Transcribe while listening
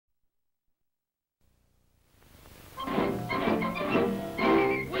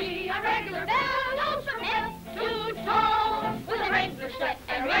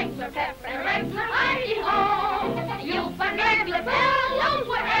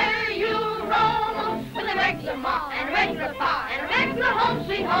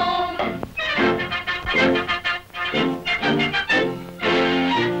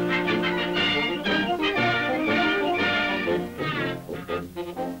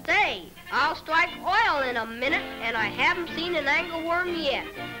say, I'll strike oil in a minute, and I haven't seen an angleworm yet.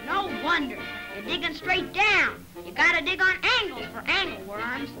 No wonder. You're digging straight down. You gotta dig on angles for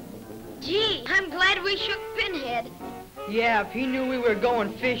angleworms. Gee, I'm glad we shook Pinhead. Yeah, if he knew we were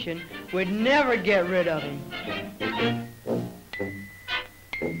going fishing, we'd never get rid of him.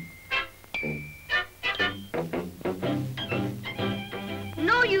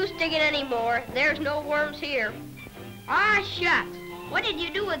 No use digging anymore. There's no worms here. Ah, shucks. What did you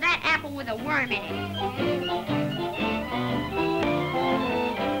do with that apple with a worm in it?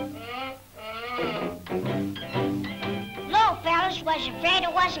 Hello, fellas. Was you afraid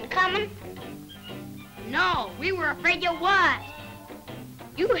it wasn't coming? No, we were afraid you was.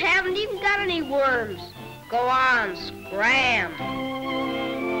 You haven't even got any worms. Go on, scram.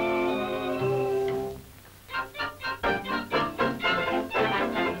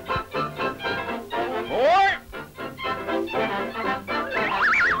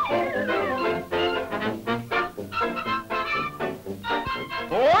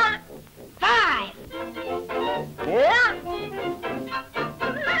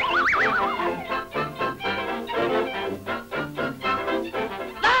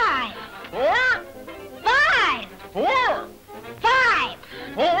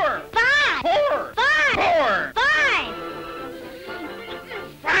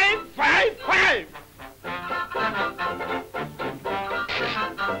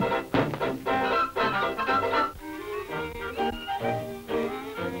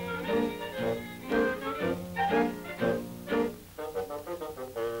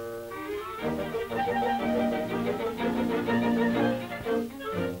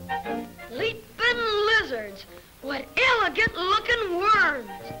 What elegant-looking worms!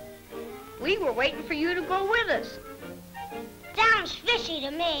 We were waiting for you to go with us. Sounds fishy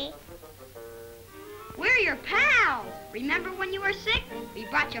to me. We're your pals. Remember when you were sick? We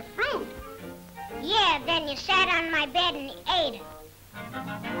brought you fruit. Yeah, then you sat on my bed and ate it.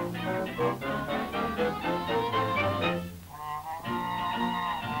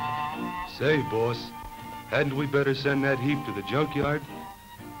 Say, boss, hadn't we better send that heap to the junkyard?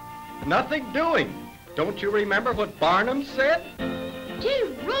 Nothing doing. Don't you remember what Barnum said? Gee,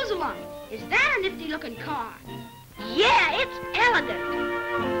 Roosevelt, is that a nifty-looking car? Yeah, it's elegant.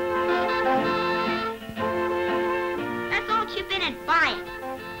 Let's all chip in and buy it.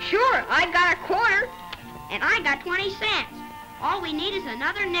 Sure, I got a quarter. And I got 20 cents. All we need is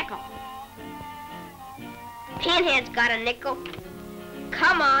another nickel. Pinhead's got a nickel.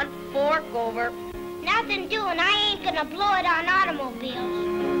 Come on, fork over. Nothing doing. I ain't gonna blow it on automobiles.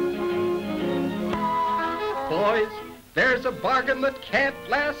 Boys, there's a bargain that can't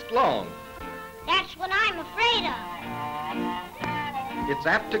last long. That's what I'm afraid of. It's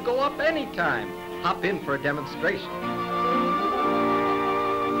apt to go up any time. Hop in for a demonstration.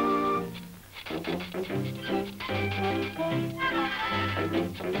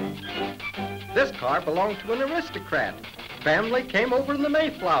 This car belonged to an aristocrat. Family came over in the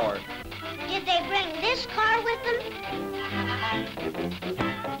Mayflower. Did they bring this car with them?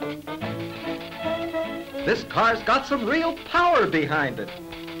 This car's got some real power behind it.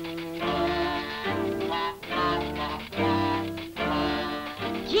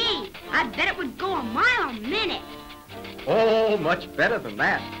 Gee, I bet it would go a mile a minute. Oh, much better than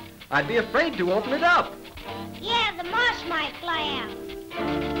that. I'd be afraid to open it up. Yeah, the moss might fly out.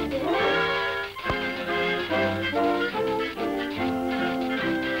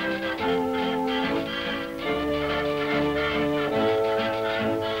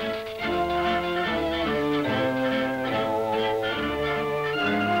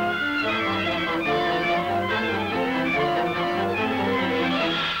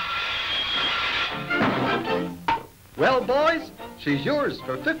 Well, boys, she's yours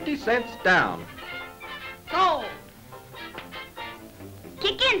for 50 cents down. Go.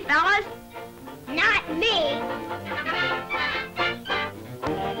 Kick in, fellas. Not me.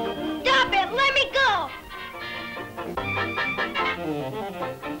 Stop it, let me go.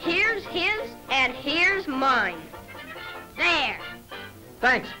 Here's his and here's mine. There.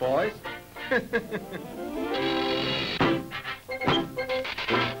 Thanks, boys.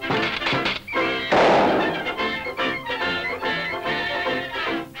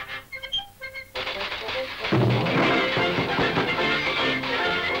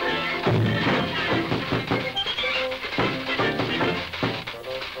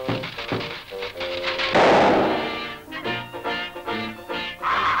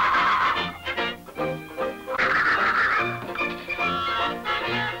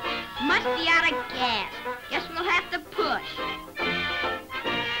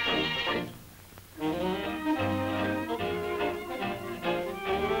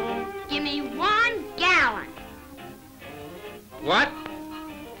 What?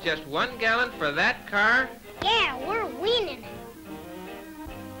 Just 1 gallon for that car? Yeah, we're weaning.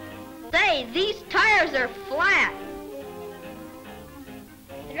 Say, these tires are flat.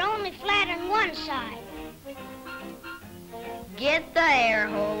 They're only flat on one side. Get the air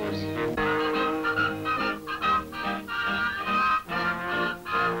hose.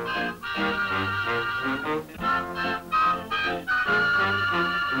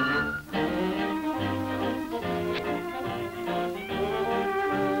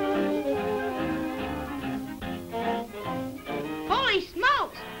 Holy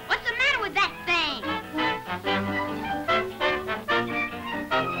smokes! What's the matter with that thing?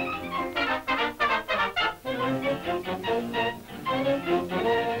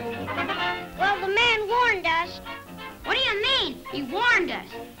 Well, the man warned us. What do you mean? He warned us.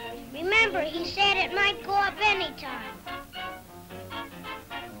 Remember, he said it might go up anytime.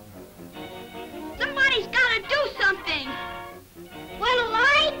 Somebody's got to do something. What'll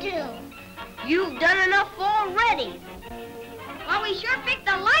I do? You've done enough already. Well, we sure picked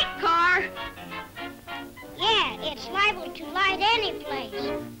the light car. Yeah, it's liable to light any place.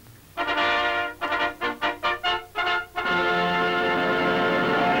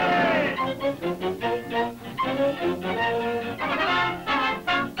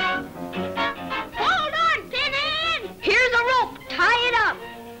 Hold on, Pinhead. Here's a rope. Tie it up.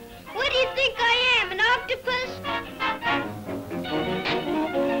 What do you think I am, an octopus?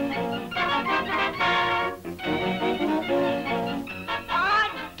 Aw,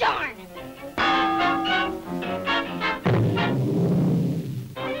 darn it.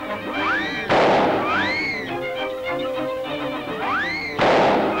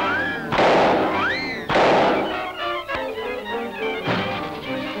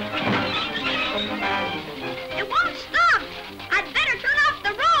 It won't stop. I'd better turn off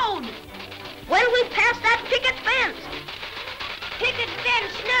the road. When we pass that picket fence. Picket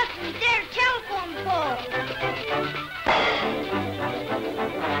fence nothing, their telephone pole.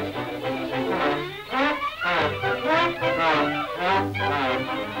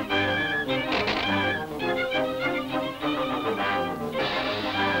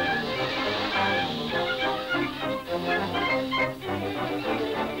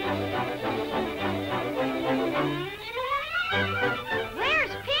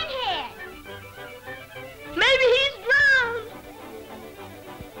 Where's Pinhead? Maybe he's drowned.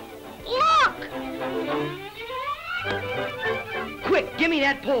 Look! Quick, give me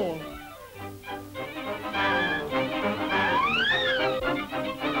that pole.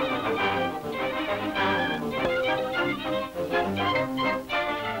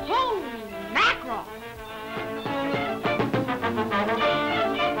 Holy mackerel.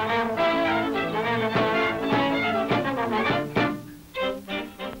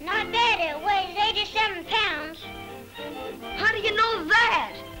 Not bad, it weighs 87 pounds. How do you know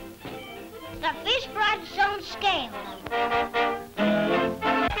that? The fish brought its own scales.